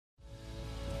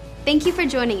Thank you for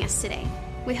joining us today.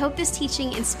 We hope this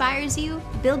teaching inspires you,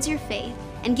 builds your faith,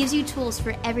 and gives you tools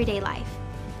for everyday life.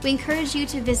 We encourage you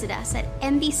to visit us at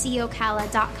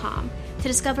mbcocala.com to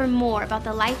discover more about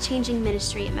the life-changing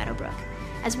ministry at Meadowbrook,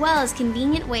 as well as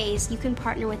convenient ways you can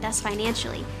partner with us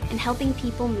financially in helping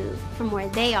people move from where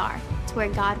they are to where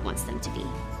God wants them to be.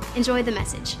 Enjoy the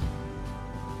message.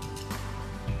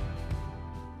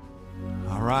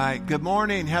 All right. Good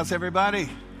morning. How's everybody?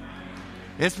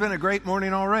 It's been a great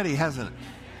morning already, hasn't it?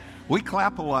 We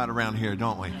clap a lot around here,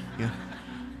 don't we? Yeah.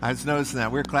 I was noticing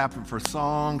that. We're clapping for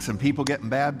songs and people getting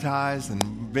baptized and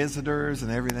visitors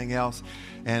and everything else.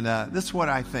 And this is what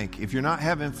I think. If you're not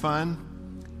having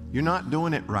fun, you're not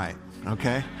doing it right,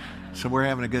 okay? So we're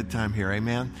having a good time here,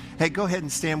 amen? Hey, go ahead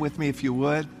and stand with me if you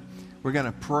would. We're going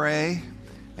to pray,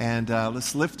 and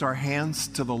let's lift our hands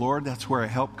to the Lord. That's where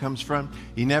help comes from.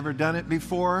 You never done it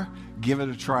before? Give it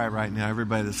a try right now.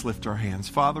 Everybody, let's lift our hands.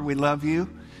 Father, we love you.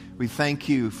 We thank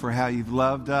you for how you've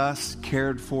loved us,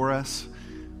 cared for us.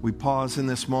 We pause in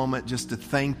this moment just to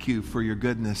thank you for your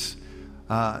goodness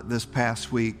this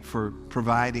past week, for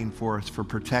providing for us, for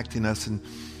protecting us, and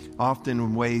often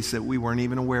in ways that we weren't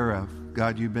even aware of.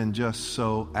 God, you've been just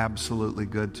so absolutely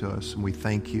good to us, and we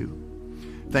thank you.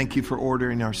 Thank you for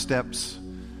ordering our steps,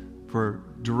 for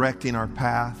directing our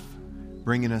path,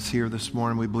 bringing us here this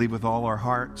morning. We believe with all our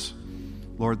hearts,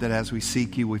 Lord, that as we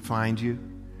seek you, we find you.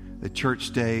 The church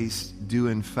days do,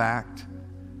 in fact,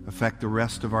 affect the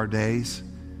rest of our days.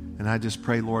 And I just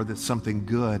pray, Lord, that something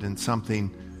good and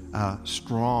something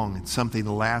strong and something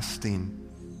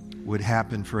lasting would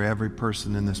happen for every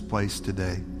person in this place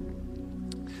today.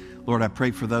 Lord, I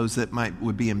pray for those that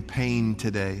would be in pain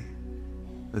today,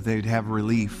 that they'd have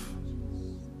relief,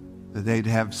 that they'd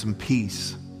have some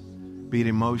peace, be it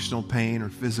emotional pain or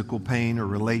physical pain or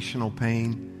relational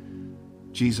pain.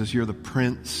 Jesus, you're the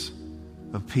Prince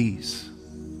of Peace.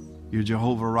 You're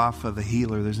Jehovah Rapha, the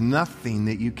healer. There's nothing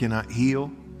that you cannot heal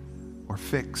or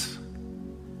fix.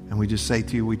 And we just say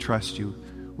to you, we trust you.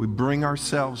 We bring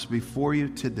ourselves before you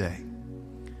today.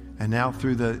 And now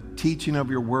through the teaching of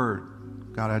your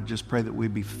word, God, I just pray that we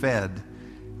be fed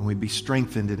and we be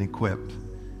strengthened and equipped.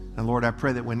 And Lord, I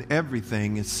pray that when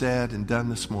everything is said and done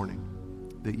this morning,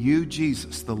 that you,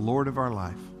 Jesus, the Lord of our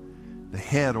life, the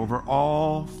head over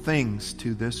all things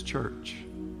to this church,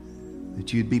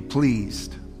 that you'd be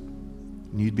pleased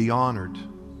and you'd be honored,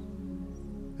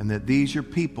 and that these, your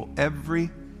people, every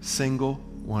single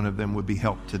one of them would be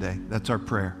helped today. That's our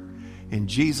prayer. In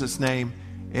Jesus' name,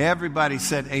 everybody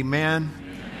said amen,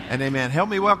 and amen. Help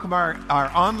me welcome our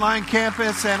online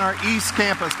campus and our East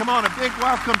campus. Come on, a big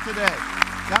welcome today.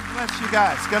 God bless you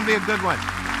guys. It's going to be a good one.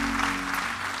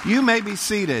 You may be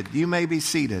seated. You may be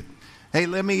seated. Hey,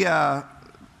 let me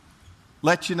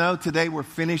let you know today we're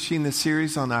finishing the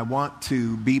series on I Want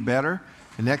to Be Better.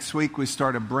 And next week we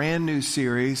start a brand new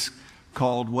series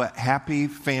called What Happy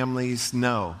Families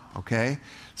Know, okay?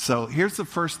 So here's the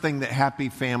first thing that happy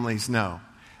families know,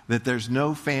 that there's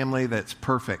no family that's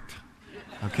perfect,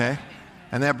 okay?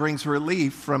 And that brings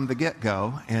relief from the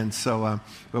get-go. And so,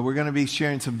 but we're going to be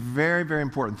sharing some very, very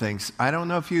important things. I don't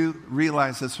know if you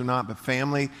realize this or not, but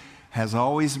family has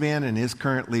always been and is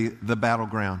currently the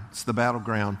battleground. It's the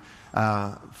battleground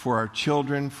for our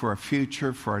children, for our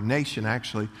future, for our nation,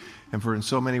 actually, and for in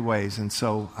so many ways. And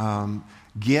so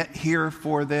get here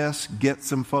for this, get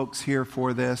some folks here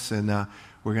for this, and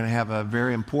we're going to have a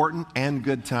very important and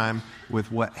good time with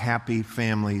what happy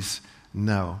families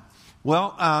know.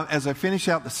 Well, as I finish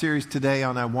out the series today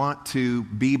on I Want to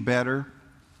Be Better,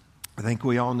 I think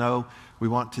we all know we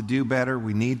want to do better,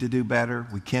 we need to do better,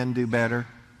 we can do better.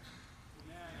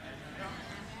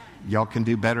 Y'all can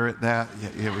do better at that?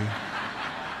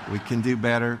 We can do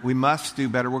better. We must do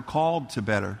better. We're called to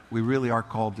better. We really are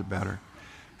called to better.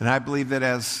 And I believe that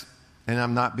and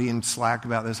I'm not being slack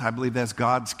about this, I believe as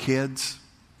God's kids,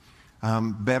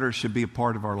 better should be a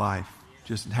part of our life.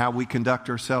 Just how we conduct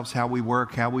ourselves, how we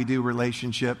work, how we do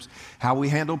relationships, how we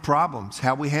handle problems,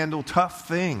 how we handle tough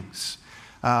things.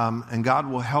 And God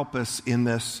will help us in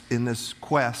this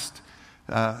quest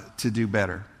to do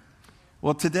better.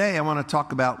 Well, today I want to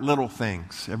talk about little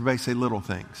things. Everybody say little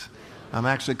things. I'm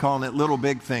actually calling it little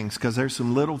big things because there's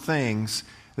some little things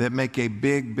that make a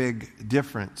big, big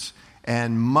difference.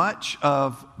 And much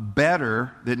of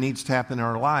better that needs to happen in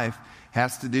our life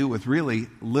has to do with really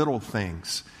little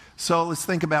things. So let's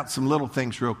think about some little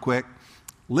things real quick.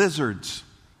 Lizards.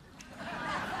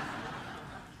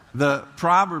 The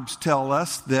Proverbs tell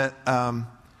us that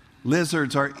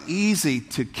lizards are easy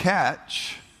to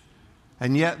catch,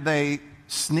 and yet they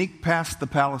sneak past the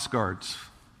palace guards,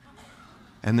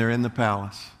 and they're in the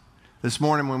palace. This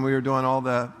morning when we were doing all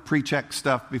the pre-check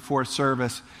stuff before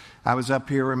service, I was up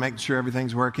here, we're making sure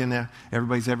everything's working.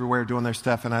 Everybody's everywhere doing their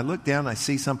stuff. And I look down and I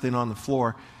see something on the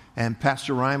floor. And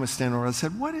Pastor Ryan was standing over. I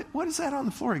said, what is that on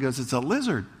the floor? He goes, it's a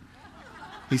lizard.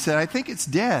 He said, I think it's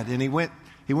dead. And he went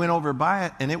over by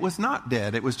it, and it was not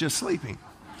dead. It was just sleeping.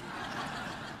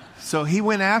 So he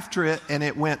went after it, and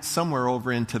it went somewhere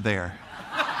over into there.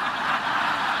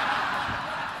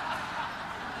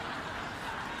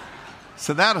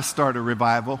 So that'll start a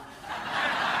revival.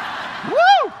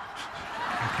 Woo!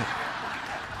 Okay.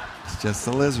 It's just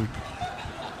a lizard.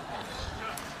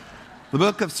 The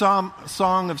book of Song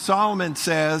of Solomon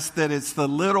says that it's the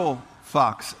little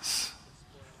foxes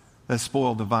that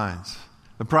spoil the vines.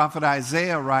 The prophet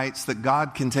Isaiah writes that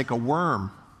God can take a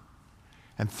worm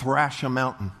and thrash a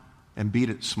mountain and beat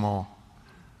it small.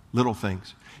 Little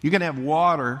things. You can have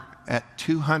water at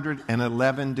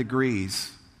 211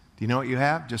 degrees. Do you know what you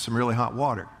have? Just some really hot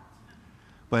water.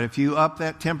 But if you up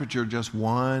that temperature just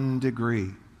 1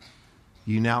 degree,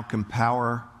 you now can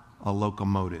power a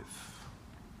locomotive.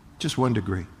 Just 1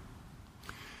 degree.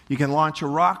 You can launch a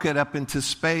rocket up into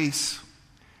space,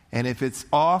 and if it's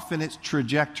off in its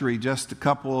trajectory just a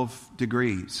couple of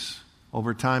degrees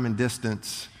over time and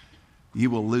distance,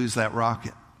 you will lose that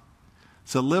rocket.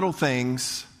 So little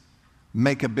things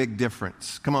make a big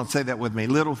difference. Come on, say that with me.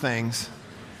 Little things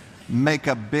make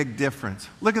a big difference.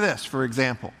 Look at this, for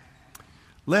example.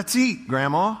 Let's eat,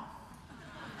 Grandma.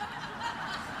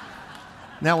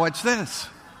 Now watch this.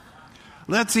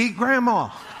 Let's eat, Grandma.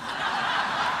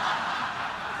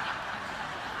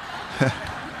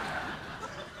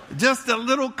 Just a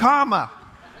little comma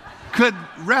could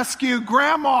rescue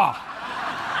Grandma.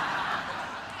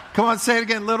 Come on, say it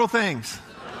again. Little things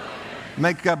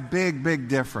make a big, big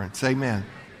difference. Amen.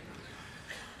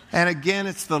 And again,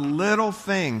 it's the little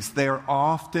things. They're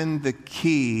often the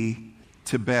key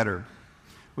to better.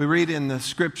 We read in the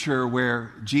scripture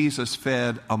where Jesus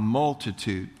fed a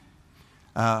multitude,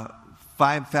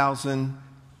 5,000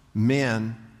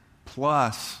 men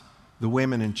plus the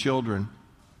women and children.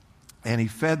 And he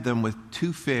fed them with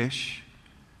 2 fish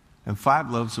and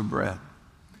 5 loaves of bread.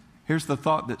 Here's the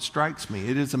thought that strikes me.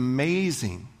 It is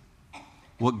amazing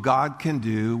what God can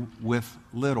do with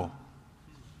little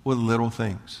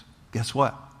things. Guess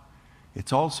what?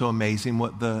 It's also amazing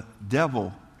what the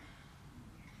devil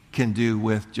can do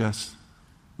with just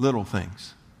little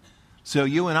things. So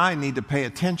you and I need to pay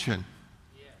attention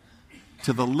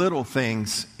to the little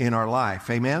things in our life.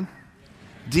 Amen?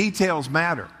 Details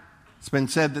matter. It's been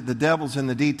said that the devil's in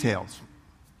the details.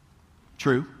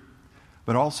 True.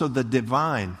 But also the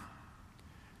divine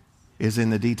is in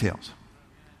the details.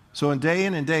 So in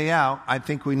and day out, I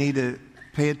think we need to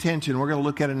pay attention. We're going to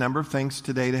look at a number of things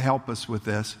today to help us with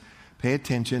this. Pay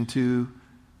attention to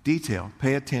detail.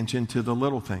 Pay attention to the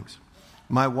little things.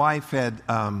 My wife had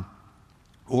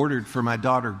ordered for my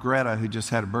daughter Greta, who just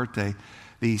had a birthday,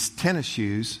 these tennis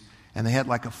shoes, and they had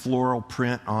like a floral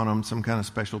print on them, some kind of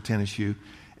special tennis shoe.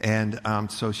 And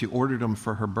so she ordered them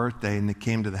for her birthday, and they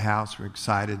came to the house. We're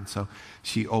excited. And so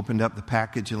she opened up the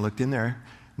package and looked in there.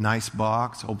 Nice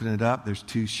box. Open it up. There's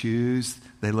 2 shoes.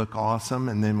 They look awesome.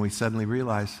 And then we suddenly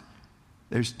realize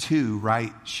there's 2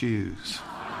 right shoes.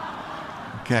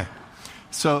 Okay.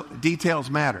 So details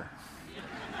matter.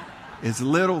 It's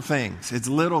little things. It's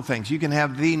little things. You can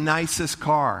have the nicest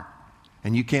car,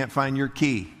 and you can't find your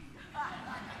key.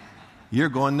 You're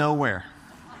going nowhere.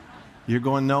 You're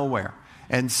going nowhere.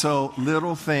 And so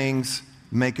little things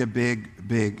make a big,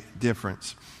 big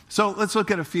difference. So let's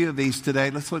look at a few of these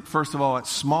today. Let's look first of all at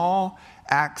small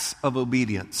acts of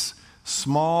obedience.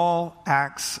 Small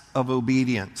acts of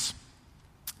obedience.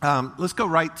 Let's go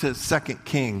right to 2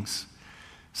 Kings.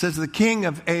 It says the king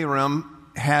of Aram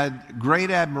had great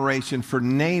admiration for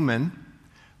Naaman,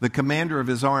 the commander of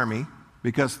his army,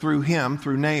 because through him,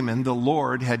 through Naaman, the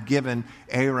Lord had given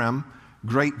Aram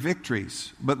great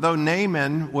victories. But though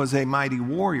Naaman was a mighty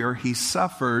warrior, he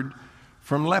suffered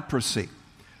from leprosy.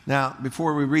 Now,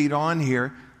 before we read on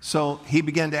here, so he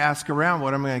began to ask around,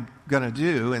 what am I going to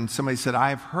do? And somebody said,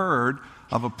 I've heard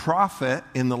of a prophet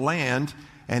in the land,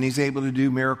 and he's able to do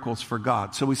miracles for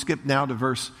God. So we skip now to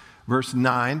verse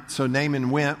 9. So Naaman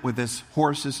went with his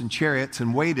horses and chariots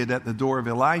and waited at the door of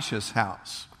Elisha's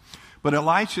house. But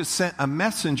Elisha sent a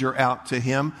messenger out to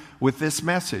him with this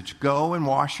message: go and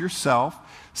wash yourself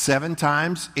 7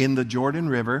 times in the Jordan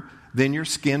River, then your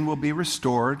skin will be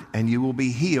restored and you will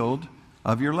be healed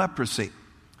of your leprosy.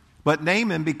 But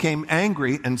Naaman became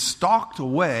angry and stalked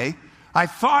away. I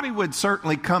thought he would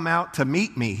certainly come out to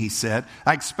meet me, he said.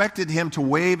 I expected him to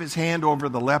wave his hand over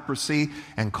the leprosy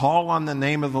and call on the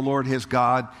name of the Lord his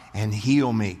God and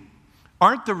heal me.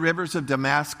 Aren't the rivers of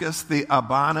Damascus, the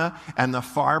Abana and the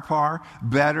Pharpar,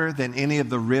 better than any of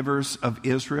the rivers of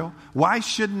Israel? Why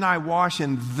shouldn't I wash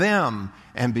in them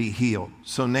and be healed?"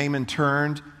 So Naaman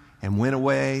turned and went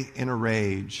away in a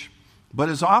rage. But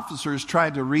his officers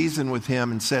tried to reason with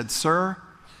him and said, "Sir,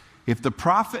 if the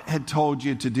prophet had told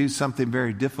you to do something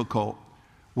very difficult,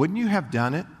 wouldn't you have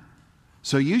done it?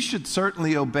 So you should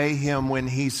certainly obey him when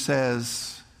he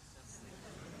says,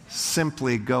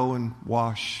 'Simply go and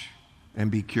wash and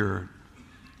be cured.'"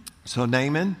 So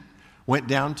Naaman went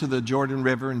down to the Jordan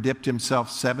River and dipped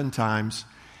himself 7 times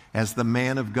as the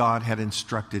man of God had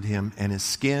instructed him, and his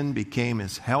skin became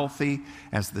as healthy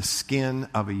as the skin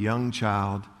of a young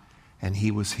child, and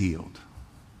he was healed.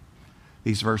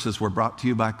 These verses were brought to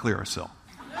you by Clearasil.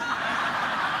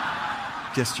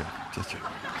 Just joking.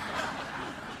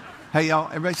 Hey, y'all,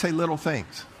 everybody say little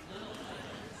things.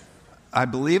 I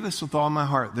believe this with all my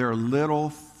heart. There are little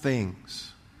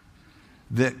things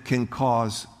that can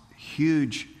cause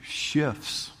huge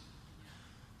shifts,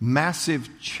 massive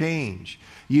change.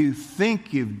 You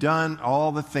think you've done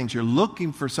all the things. You're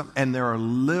looking for something, and there are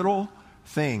little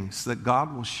things that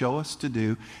God will show us to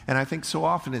do. And I think so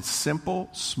often it's simple,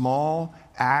 small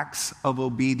acts of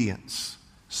obedience.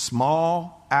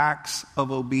 Small acts of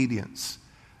obedience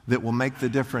that will make the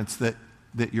difference that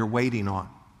you're waiting on,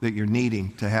 that you're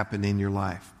needing to happen in your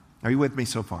life. Are you with me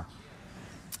so far?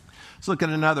 Let's look at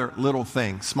another little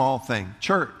thing, small thing.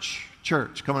 Church.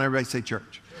 Come on, everybody say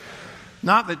church.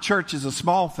 Not that church is a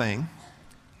small thing,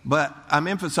 but I'm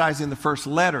emphasizing the first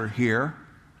letter here,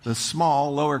 the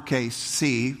small, lowercase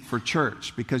c for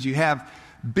church, because you have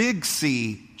big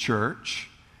C church,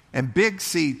 and big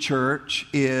C church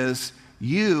is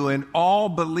you and all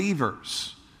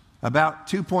believers, about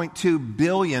 2.2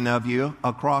 billion of you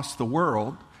across the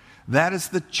world. That is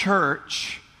the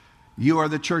church. You are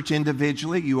the church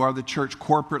individually. You are the church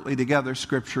corporately together,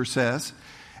 Scripture says.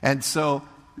 And so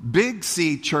Big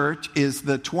C church is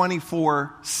the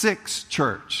 24/6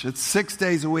 church. It's 6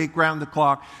 days a week, round the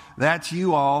clock. That's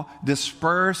you all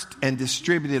dispersed and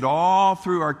distributed all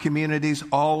through our communities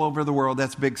all over the world.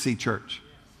 That's Big C church.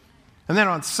 And then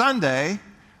on Sunday,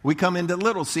 we come into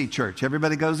Little C church.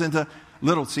 Everybody goes into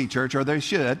Little C church, or they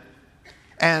should.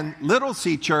 And Little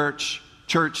C church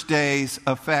days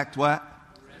affect what?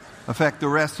 Affect the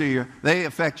rest of they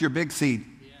affect your Big C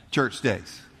church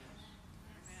days.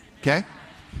 Okay?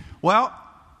 Well,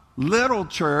 little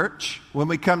church, when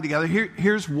we come together,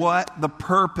 here's what the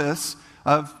purpose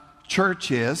of church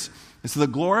is. It's the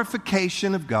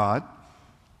glorification of God,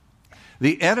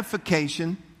 the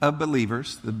edification of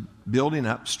believers, the building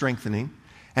up, strengthening,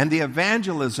 and the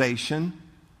evangelization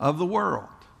of the world.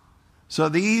 So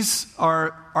these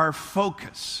are our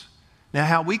focus. Now,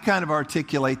 how we kind of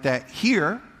articulate that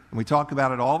here, and we talk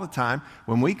about it all the time,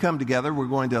 when we come together, we're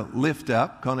going to lift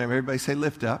up. Come on, everybody say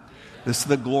lift up. This is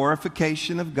the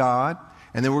glorification of God.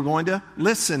 And then we're going to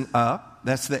listen up.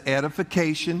 That's the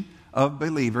edification of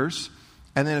believers.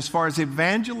 And then as far as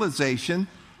evangelization,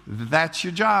 that's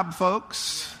your job,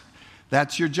 folks.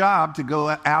 That's your job, to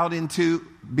go out into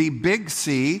be Big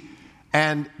C.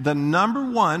 And the number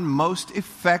one most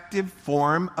effective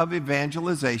form of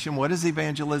evangelization, what is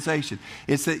evangelization?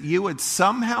 It's that you would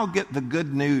somehow get the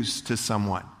good news to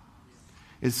someone.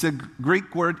 It's the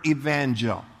Greek word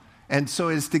evangel. And so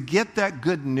it's to get that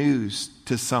good news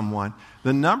to someone.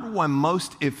 The number one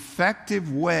most effective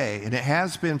way, and it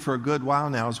has been for a good while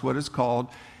now, is what is called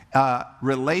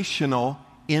relational,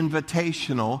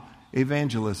 invitational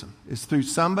evangelism. It's through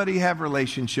somebody you have a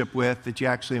relationship with that you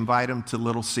actually invite them to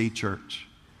Little C church.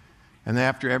 And then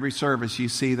after every service, you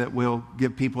see that we'll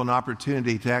give people an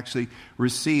opportunity to actually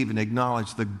receive and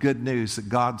acknowledge the good news that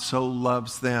God so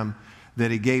loves them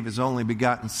that He gave His only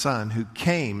begotten Son, who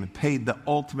came and paid the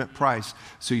ultimate price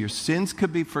so your sins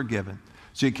could be forgiven,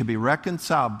 so you could be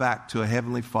reconciled back to a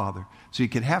Heavenly Father, so you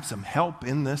could have some help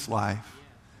in this life,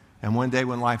 and one day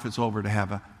when life is over to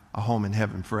have a home in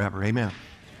heaven forever. Amen.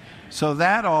 So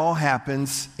that all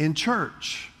happens in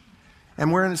church.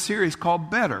 And we're in a series called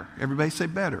Better. Everybody say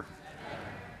better.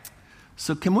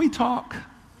 So can we talk?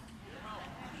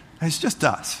 It's just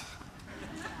us.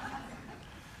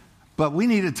 But we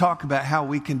need to talk about how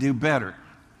we can do better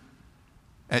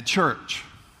at church.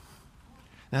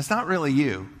 Now, it's not really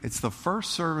you. It's the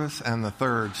first service and the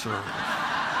third service.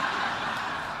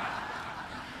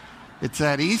 It's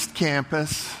at East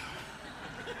Campus.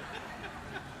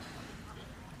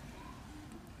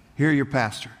 Hear your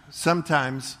pastor.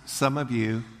 Sometimes some of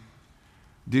you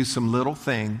do some little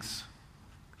things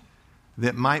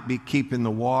that might be keeping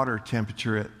the water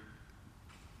temperature at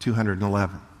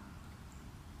 211.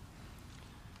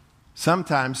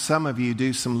 Sometimes some of you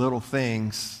do some little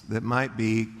things that might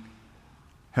be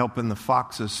helping the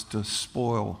foxes to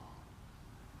spoil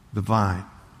the vine.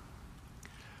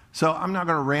 So I'm not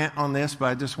going to rant on this, but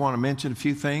I just want to mention a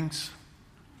few things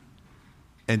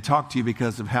and talk to you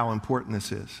because of how important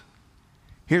this is.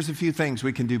 Here's a few things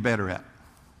we can do better at.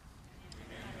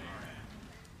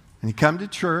 When you come to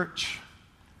church,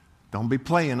 don't be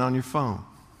playing on your phone.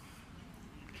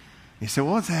 You say,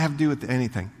 well, what's that have to do with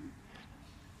anything?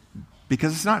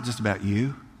 Because it's not just about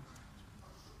you.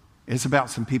 It's about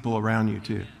some people around you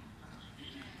too.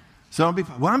 So don't be,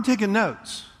 well, I'm taking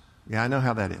notes. Yeah, I know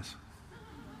how that is.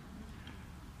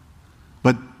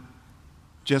 But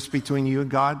just between you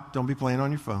and God, don't be playing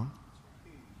on your phone.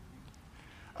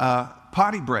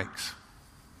 Potty breaks.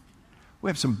 We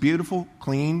have some beautiful,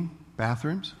 clean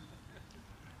bathrooms.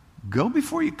 Go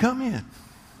before you come in.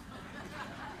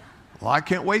 Well, I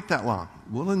can't wait that long.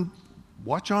 Well, then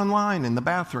watch online in the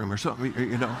bathroom or something,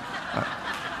 No,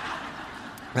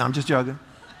 I'm just joking.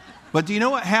 But do you know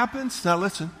what happens? Now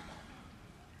listen.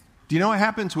 Do you know what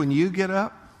happens when you get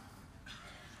up?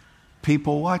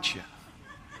 People watch you.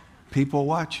 People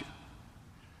watch you.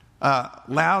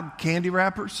 Loud candy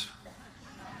wrappers.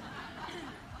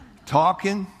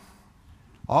 Talking.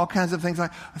 All kinds of things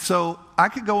like that. So I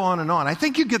could go on and on. I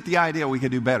think you get the idea we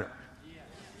could do better.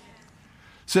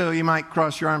 So you might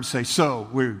cross your arms and say, so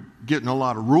we're getting a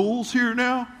lot of rules here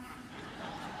now?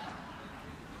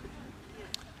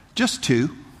 Just 2.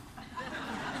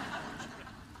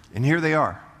 And here they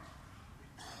are.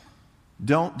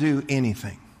 Don't do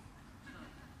anything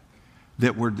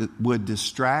that would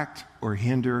distract or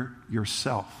hinder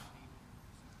yourself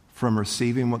from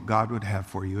receiving what God would have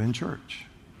for you in church.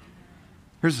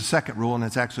 Here's the second rule, and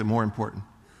it's actually more important.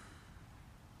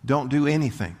 Don't do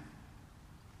anything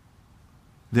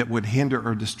that would hinder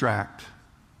or distract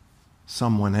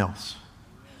someone else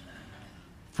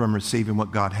from receiving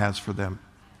what God has for them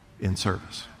in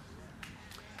service.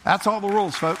 That's all the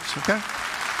rules, folks, okay?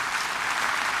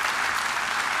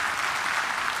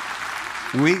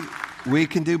 We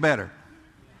can do better.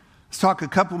 Let's talk a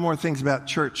couple more things about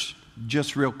church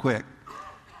just real quick.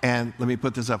 And let me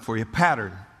put this up for you.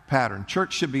 Pattern.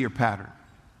 Church should be your pattern.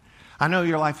 I know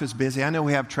your life is busy. I know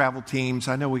we have travel teams.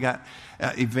 I know we got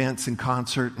events and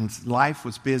concert, and life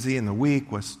was busy and the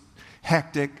week was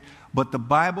hectic. But the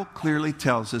Bible clearly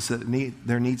tells us that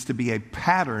there needs to be a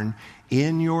pattern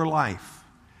in your life.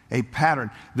 A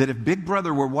pattern that if Big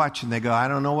Brother were watching, they go, I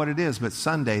don't know what it is, but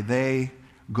Sunday they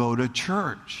go to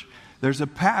church. There's a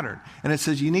pattern. And it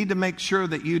says you need to make sure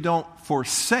that you don't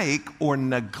forsake or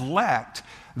neglect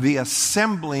the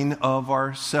assembling of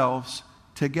ourselves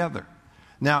together.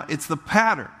 Now, it's the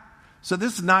pattern. So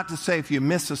this is not to say if you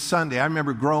miss a Sunday. I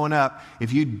remember growing up,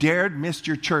 if you dared miss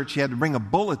your church, you had to bring a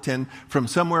bulletin from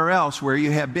somewhere else where you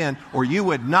had been, or you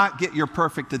would not get your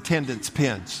perfect attendance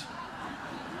pins.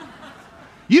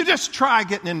 You just try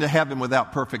getting into heaven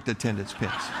without perfect attendance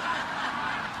pins.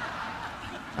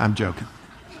 I'm joking.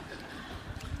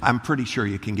 I'm pretty sure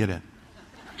you can get in.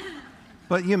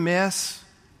 But you miss,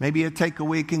 maybe you take a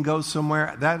week and go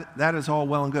somewhere. That is all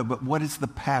well and good. But what is the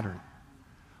pattern?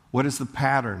 What is the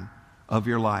pattern of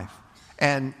your life?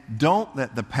 And don't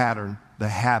let the pattern, the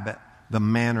habit, the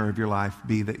manner of your life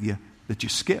be that you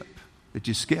skip.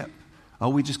 Oh,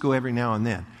 we just go every now and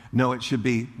then. No, it should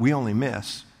be we only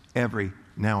miss every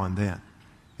now and then.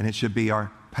 And it should be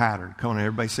our pattern. Come on,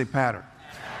 everybody say pattern.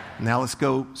 Now let's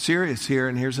go serious here,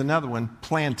 and here's another one.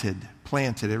 Planted.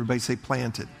 Everybody say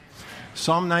planted.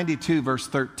 Psalm 92 verse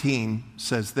 13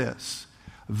 says this: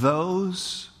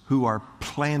 those who are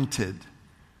planted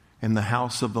in the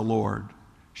house of the Lord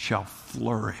shall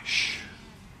flourish.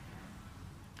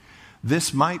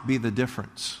 This might be the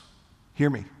difference.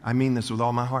 Hear me. I mean this with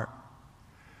all my heart.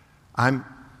 I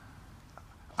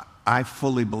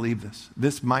fully believe this.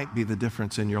 This might be the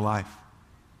difference in your life.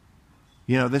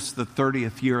 You know, this is the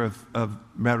 30th year of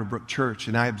Meadowbrook Church,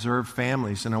 and I observe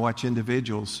families and I watch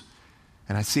individuals,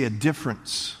 and I see a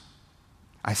difference.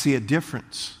 I see a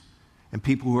difference in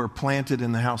people who are planted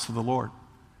in the house of the Lord.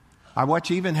 I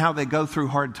watch even how they go through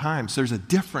hard times. There's a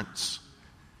difference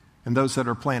in those that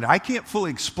are planted. I can't fully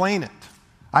explain it.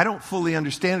 I don't fully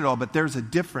understand it all, but there's a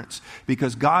difference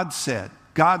because God said,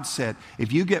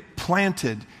 if you get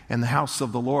planted in the house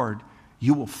of the Lord,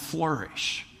 you will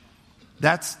flourish.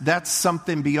 That's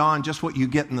something beyond just what you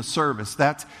get in the service.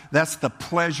 That's the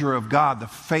pleasure of God, the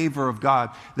favor of God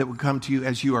that will come to you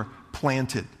as you are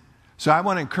planted. So I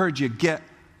want to encourage you, get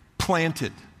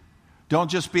planted. Don't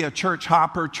just be a church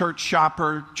hopper, church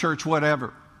shopper, church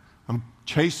whatever. I'm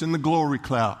chasing the glory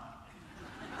cloud.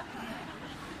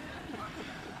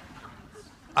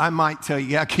 I might tell you,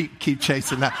 yeah, keep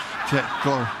chasing that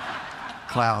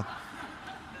cloud.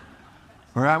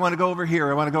 Or I want to go over here,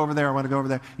 I want to go over there, I want to go over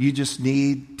there. You just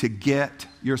need to get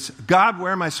God,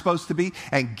 where am I supposed to be?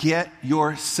 And get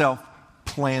yourself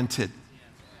planted.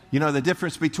 You know the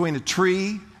difference between a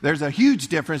tree, there's a huge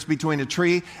difference between a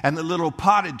tree and the little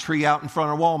potted tree out in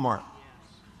front of Walmart.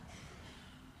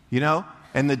 You know?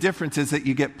 And the difference is that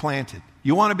you get planted.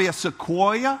 You want to be a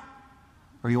sequoia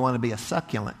or you want to be a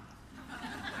succulent?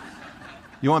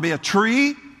 You want to be a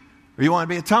tree or you want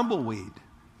to be a tumbleweed?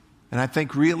 And I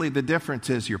think really the difference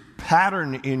is your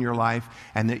pattern in your life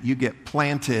and that you get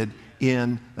planted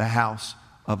in the house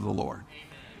of the Lord.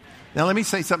 Now let me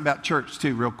say something about church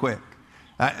too real quick.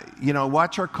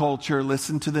 Watch our culture,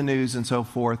 listen to the news and so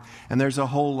forth. And there's a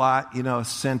whole lot,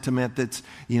 sentiment that's,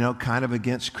 kind of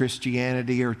against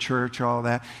Christianity or church or all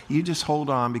that. You just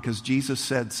hold on because Jesus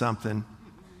said something.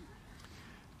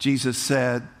 Jesus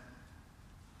said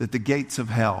that the gates of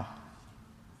hell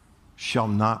shall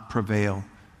not prevail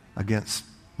against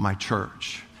my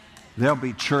church. There'll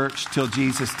be church till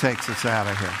Jesus takes us out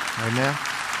of here. Amen?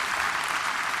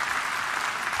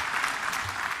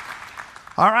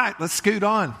 All right, let's scoot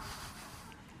on.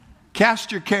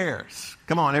 Cast your cares.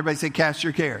 Come on, everybody say cast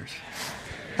your cares.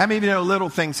 How many of you know little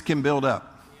things can build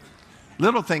up?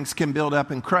 Little things can build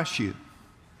up and crush you.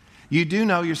 You do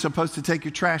know you're supposed to take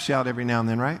your trash out every now and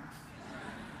then, right?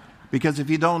 Because if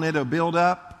you don't, it'll build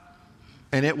up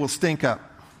and it will stink up.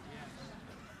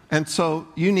 And so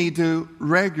you need to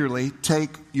regularly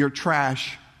take your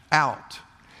trash out.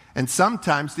 And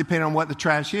sometimes, depending on what the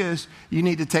trash is, you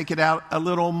need to take it out a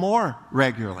little more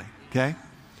regularly, okay?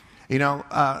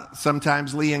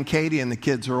 Sometimes Lee and Katie and the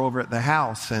kids are over at the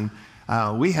house, and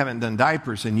we haven't done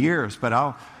diapers in years, but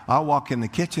I'll walk in the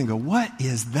kitchen and go, what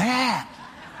is that?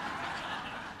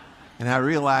 And I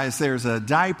realize there's a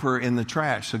diaper in the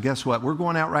trash. So guess what? We're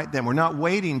going out right then. We're not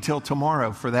waiting till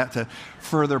tomorrow for that to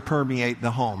further permeate the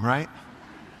home, right?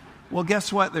 Well,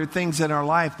 guess what? There are things in our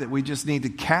life that we just need to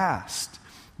cast.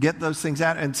 Get those things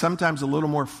out, and sometimes a little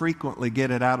more frequently get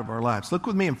it out of our lives. Look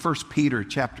with me in 1 Peter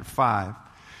chapter 5. It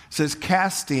says,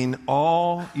 casting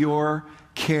all your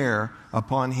care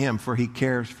upon him, for he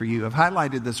cares for you. I've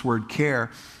highlighted this word care.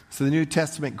 It's the New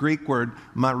Testament Greek word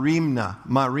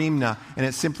marimna, and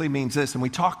it simply means this. And we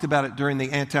talked about it during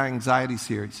the anti-anxiety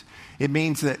series. It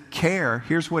means that care,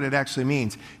 here's what it actually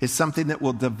means, is something that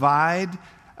will divide,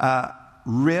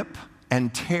 rip,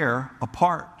 and tear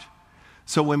apart.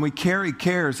 So when we carry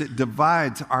cares, it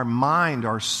divides our mind,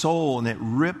 our soul, and it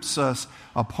rips us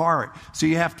apart. So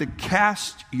you have to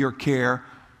cast your care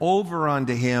over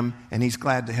onto him, and he's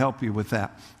glad to help you with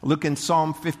that. Look in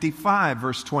Psalm 55,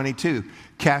 verse 22.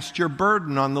 Cast your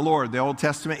burden on the Lord. The Old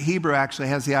Testament Hebrew actually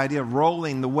has the idea of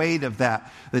rolling the weight of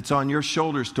that's on your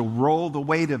shoulders, to roll the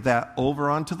weight of that over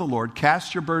onto the Lord.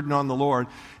 Cast your burden on the Lord,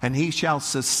 and he shall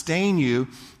sustain you,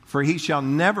 for he shall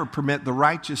never permit the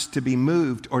righteous to be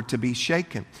moved or to be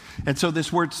shaken. And so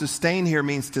this word sustain here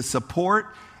means to support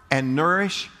and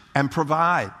nourish and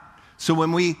provide. So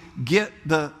when we get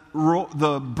the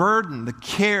burden, the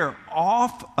care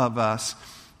off of us,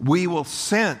 we will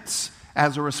sense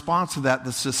as a response to that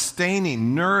the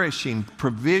sustaining, nourishing,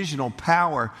 provisional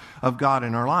power of God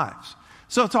in our lives.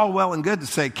 So it's all well and good to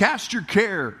say, cast your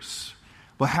cares.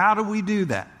 Well, how do we do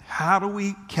that? How do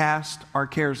we cast our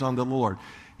cares on the Lord?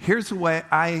 Here's the way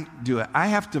I do it. I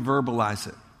have to verbalize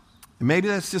it. And maybe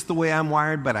that's just the way I'm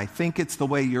wired, but I think it's the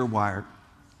way you're wired.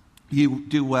 You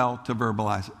do well to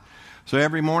verbalize it. So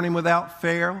every morning without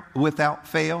fail,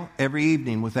 every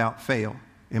evening without fail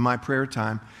in my prayer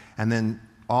time, and then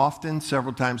often,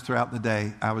 several times throughout the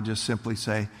day, I would just simply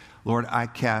say, Lord, I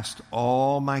cast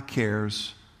all my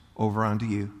cares over unto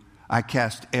you. I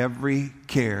cast every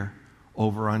care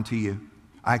over unto you.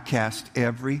 I cast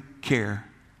every care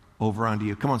over unto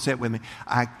you. Come on, say it with me.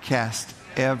 I cast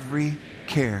every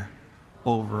care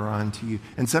over unto you.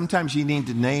 And sometimes you need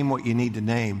to name what you need to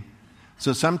name.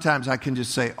 So sometimes I can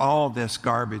just say, all this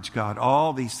garbage, God,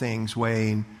 all these things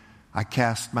weighing, I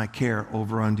cast my care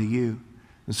over unto you.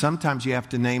 And sometimes you have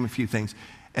to name a few things.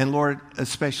 And Lord,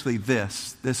 especially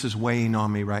this is weighing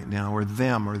on me right now, or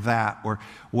them, or that, or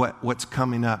what's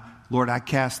coming up. Lord, I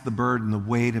cast the burden, the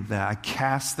weight of that. I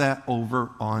cast that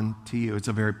over onto you. It's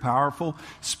a very powerful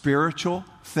spiritual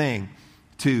thing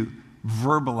to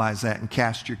verbalize that and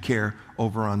cast your care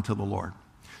over onto the Lord.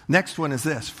 Next one is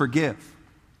this, forgive.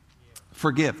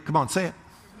 Forgive. Come on, say it.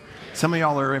 Some of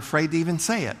y'all are afraid to even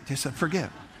say it. Just forgive.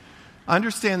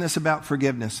 Understand this about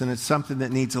forgiveness, and it's something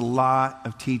that needs a lot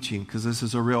of teaching because this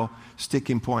is a real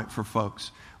sticking point for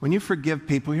folks. When you forgive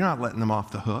people, you're not letting them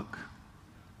off the hook.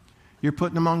 You're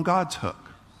putting them on God's hook.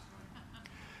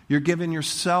 You're giving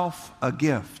yourself a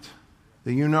gift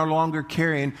that you're no longer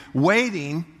carrying,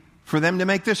 waiting for them to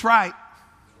make this right.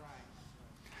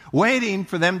 Waiting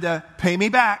for them to pay me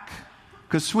back.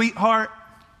 Because, sweetheart,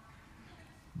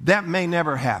 that may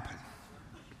never happen.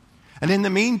 And in the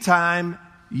meantime,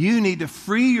 you need to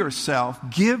free yourself,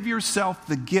 give yourself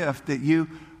the gift that you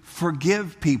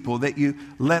forgive people, that you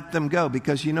let them go.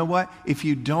 Because you know what? If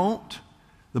you don't,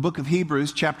 the book of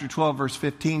Hebrews, chapter 12, verse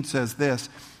 15 says this,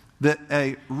 that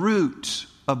a root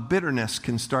of bitterness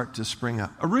can start to spring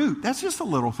up. A root, that's just a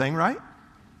little thing, right?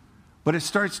 But it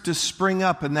starts to spring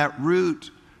up, and that root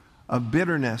of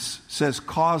bitterness says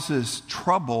causes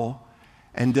trouble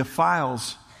and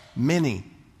defiles many.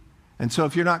 And so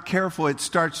if you're not careful, it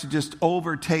starts to just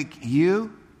overtake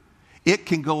you. It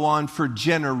can go on for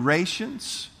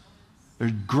generations.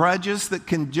 There's grudges that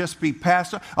can just be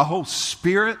passed on, a whole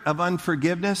spirit of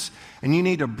unforgiveness, and you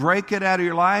need to break it out of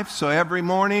your life. So every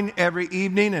morning, every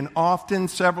evening, and often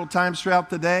several times throughout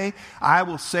the day, I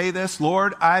will say this,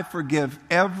 Lord, I forgive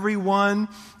everyone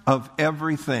of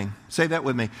everything. Say that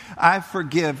with me. I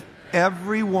forgive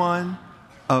everyone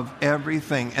of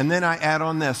everything. And then I add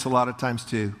on this a lot of times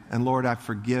too. And Lord, I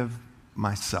forgive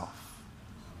myself.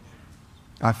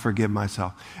 I forgive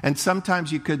myself. And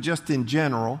sometimes you could just in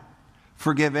general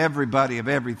forgive everybody of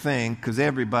everything, because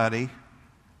everybody,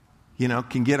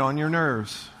 can get on your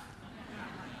nerves.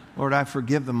 Lord, I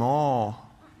forgive them all.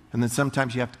 And then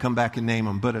sometimes you have to come back and name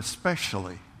them, but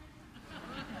especially,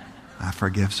 I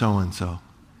forgive so-and-so.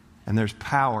 And there's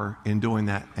power in doing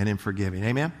that and in forgiving.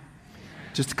 Amen?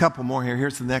 Just a couple more here.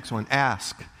 Here's the next one.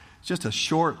 Ask. It's just a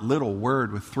short little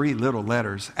word with 3 little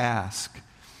letters. Ask. In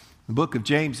the book of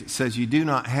James, it says you do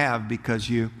not have because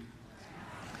you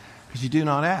do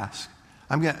not ask.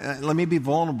 Let me be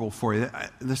vulnerable for you.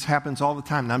 This happens all the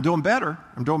time. And I'm doing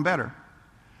better.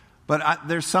 But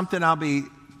there's something I'll be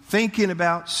thinking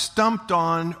about, stumped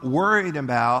on, worried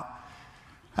about.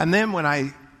 And then when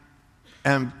I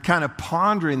am kind of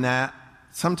pondering that,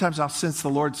 sometimes I'll sense the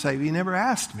Lord say, you never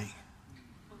asked me.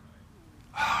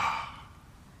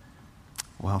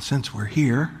 Well, since we're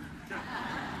here,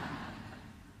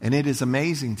 and it is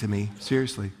amazing to me,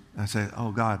 seriously. I say,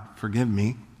 oh God, forgive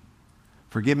me.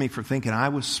 Forgive me for thinking I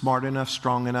was smart enough,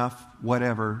 strong enough,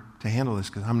 whatever, to handle this,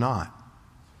 because I'm not.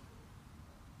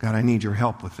 God, I need your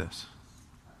help with this.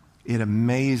 It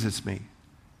amazes me.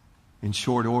 In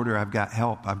short order, I've got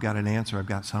help. I've got an answer. I've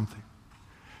got something.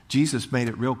 Jesus made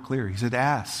it real clear. He said,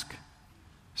 ask,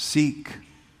 seek,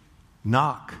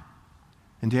 knock.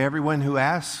 And to everyone who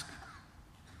asks,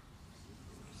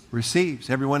 receives.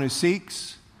 Everyone who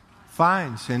seeks,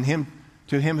 finds. And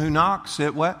to him who knocks,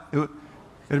 it'll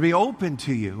be open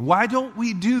to you. Why don't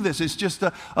we do this? It's just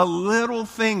a little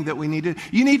thing that we need to.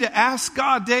 You need to ask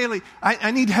God daily.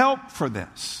 I need help for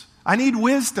this. I need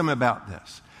wisdom about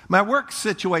this. My work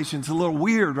situation's a little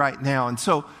weird right now. And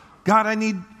so, God, I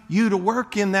need you to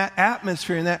work in that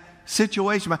atmosphere, in that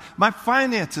situation. My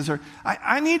finances are,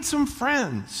 I need some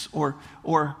friends. Or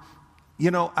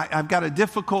I've got a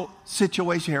difficult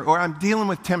situation here. Or I'm dealing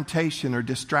with temptation or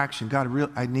distraction. God,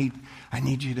 I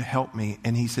need you to help me.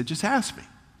 And he said, just ask me.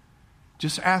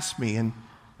 Just ask me, and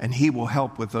he will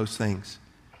help with those things.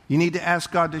 You need to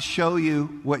ask God to show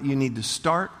you what you need to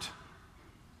start,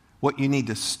 what you need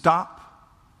to stop,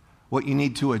 what you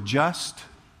need to adjust,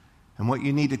 and what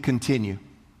you need to continue.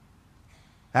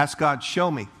 Ask God,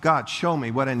 show me. God, show me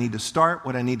what I need to start,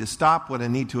 what I need to stop, what I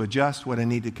need to adjust, what I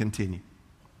need to continue.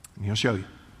 And he'll show you.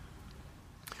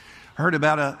 I heard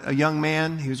about a young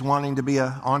man. He was wanting to be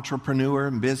an entrepreneur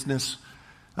and businessman.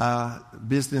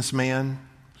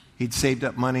 He'd saved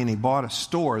up money and he bought a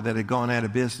store that had gone out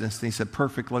of business. And he said,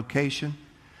 perfect location.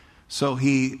 So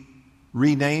he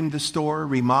renamed the store,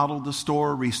 remodeled the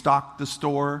store, restocked the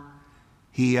store.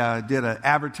 He did an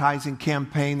advertising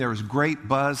campaign. There was great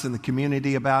buzz in the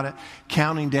community about it,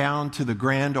 counting down to the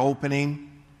grand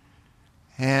opening.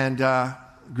 And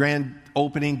grand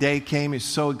opening day came. He was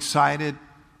so excited.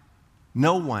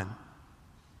 No one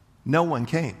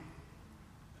came.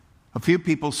 A few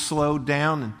people slowed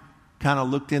down and kind of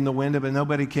looked in the window, but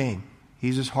nobody came.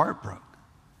 He's just heartbroken.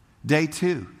 Day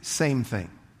 2, same thing.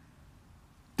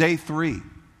 Day 3,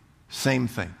 same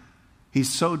thing.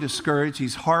 He's so discouraged.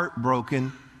 He's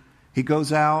heartbroken. He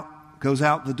goes out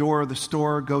the door of the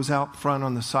store, goes out front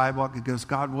on the sidewalk. He goes,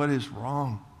 God, what is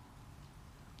wrong?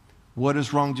 What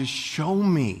is wrong? Just show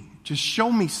me. Just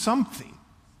show me something.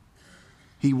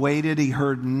 He waited. He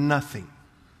heard nothing.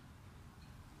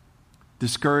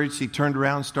 Discouraged, he turned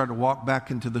around, started to walk back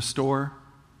into the store,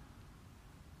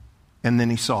 and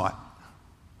then he saw it.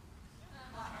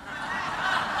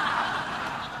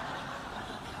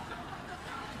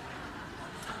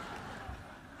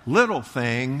 little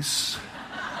things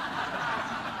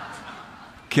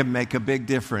can make a big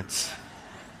difference.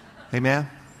 Amen?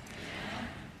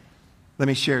 Let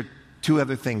me share 2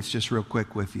 other things just real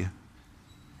quick with you.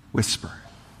 Whisper.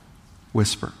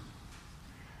 Whisper.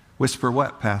 Whisper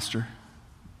what, Pastor?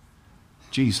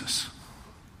 Jesus.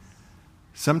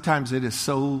 Sometimes it is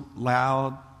so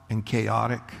loud and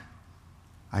chaotic,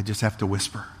 I just have to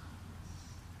whisper.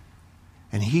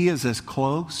 And he is as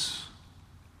close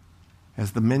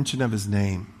as the mention of his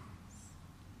name.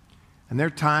 And there are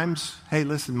times, hey,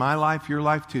 listen, my life, your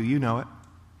life too, you know it.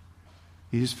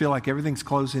 You just feel like everything's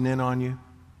closing in on you.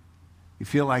 You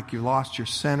feel like you lost your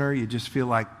center. You just feel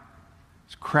like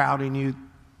it's crowding you.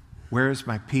 Where is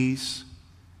my peace?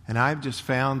 And I've just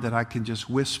found that I can just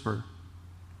whisper,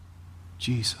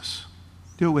 Jesus.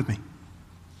 Do it with me.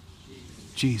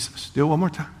 Jesus. Do it one more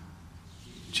time.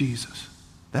 Jesus.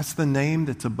 That's the name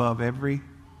that's above every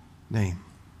name.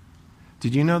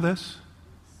 Did you know this?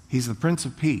 He's the Prince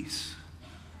of Peace.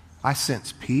 I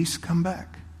sense peace come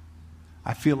back.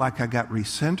 I feel like I got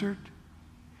recentered.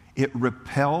 It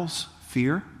repels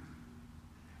fear.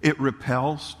 It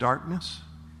repels darkness.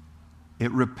 It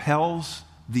repels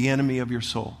the enemy of your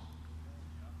soul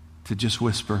to just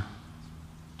whisper,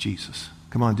 Jesus.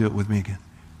 Come on, do it with me again.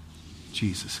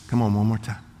 Jesus. Come on, one more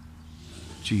time.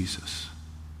 Jesus.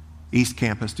 East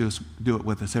Campus, do it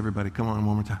with us, everybody. Come on,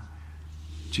 one more time.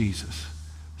 Jesus.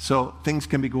 So things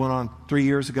can be going on. 3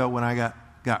 years ago when I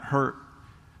got hurt,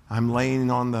 I'm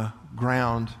laying on the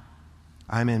ground.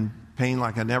 I'm in pain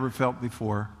like I never felt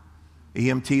before.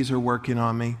 EMTs are working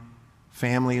on me.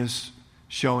 Family is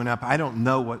showing up. I don't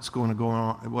know what's going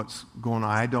on.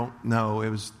 I don't know. It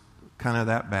was kind of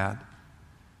that bad.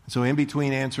 So in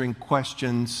between answering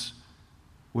questions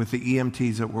with the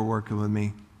EMTs that were working with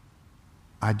me,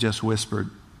 I just whispered,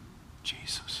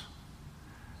 Jesus.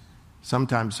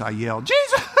 Sometimes I yell,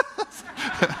 Jesus!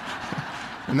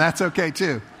 And that's okay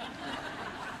too.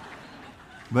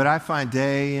 But I find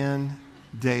day in,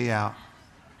 day out,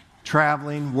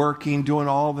 traveling, working, doing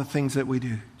all the things that we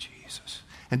do, Jesus.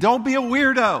 And don't be a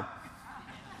weirdo.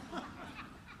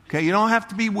 Okay, you don't have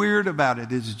to be weird about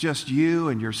it. It's just you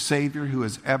and your Savior who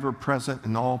is ever present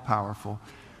and all powerful,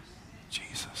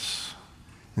 Jesus.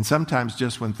 And sometimes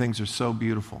just when things are so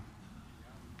beautiful,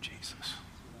 Jesus.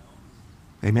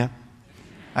 Amen?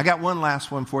 I got one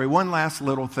last one for you, one last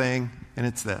little thing, and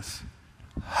it's this.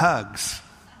 Hugs.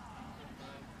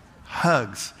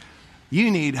 Hugs.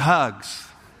 You need hugs.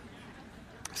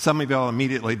 Some of y'all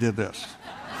immediately did this.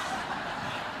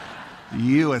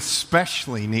 You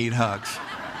especially need hugs.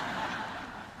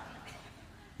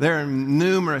 There are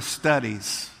numerous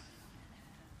studies,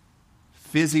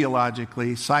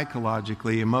 physiologically,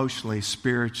 psychologically, emotionally,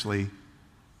 spiritually.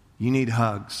 You need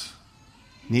hugs.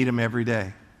 Need them every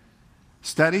day.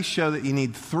 Studies show that you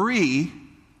need 3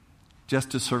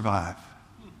 just to survive.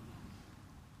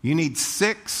 You need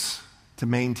 6 to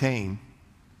maintain.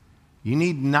 You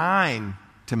need 9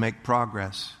 to make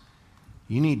progress.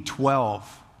 You need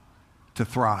 12 to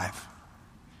thrive.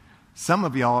 Some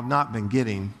of y'all have not been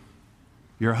getting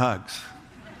your hugs.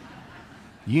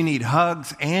 You need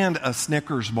hugs and a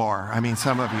Snickers bar. I mean,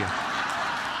 some of you.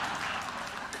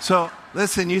 So,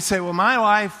 listen, you say, well, my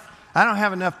life, I don't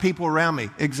have enough people around me.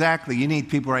 Exactly. You need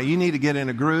people around. You need to get in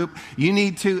a group. You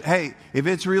need to, hey, if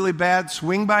it's really bad,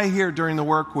 swing by here during the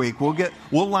work week.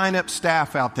 We'll line up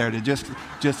staff out there to just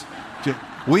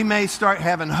we may start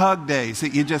having hug days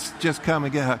that you just come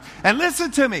and get hugged. And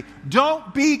listen to me.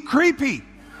 Don't be creepy.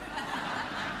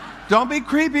 Don't be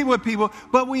creepy with people,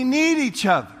 but we need each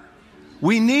other.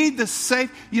 We need the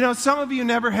safe. You know, some of you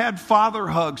never had father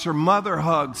hugs or mother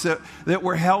hugs that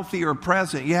were healthy or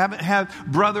present. You haven't had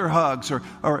brother hugs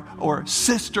or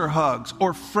sister hugs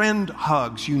or friend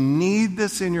hugs. You need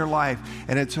this in your life,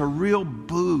 and it's a real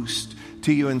boost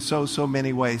to you in so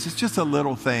many ways. It's just a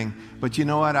little thing, but you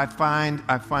know what? I find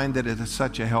that it is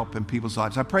such a help in people's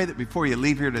lives. I pray that before you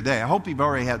leave here today, I hope you've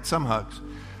already had some hugs,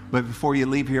 but before you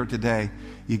leave here today,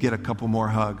 you get a couple more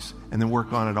hugs and then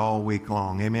work on it all week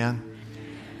long. Amen?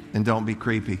 And don't be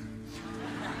creepy.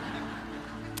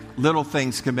 Little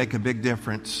things can make a big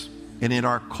difference. And in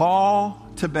our call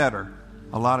to better,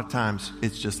 a lot of times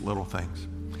it's just little things.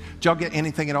 Did y'all get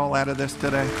anything at all out of this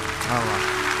today? All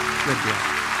right. Good deal.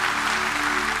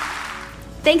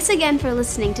 Thanks again for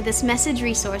listening to this message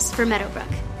resource for Meadowbrook.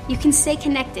 You can stay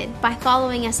connected by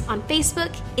following us on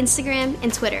Facebook, Instagram,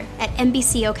 and Twitter at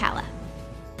MBC Ocala.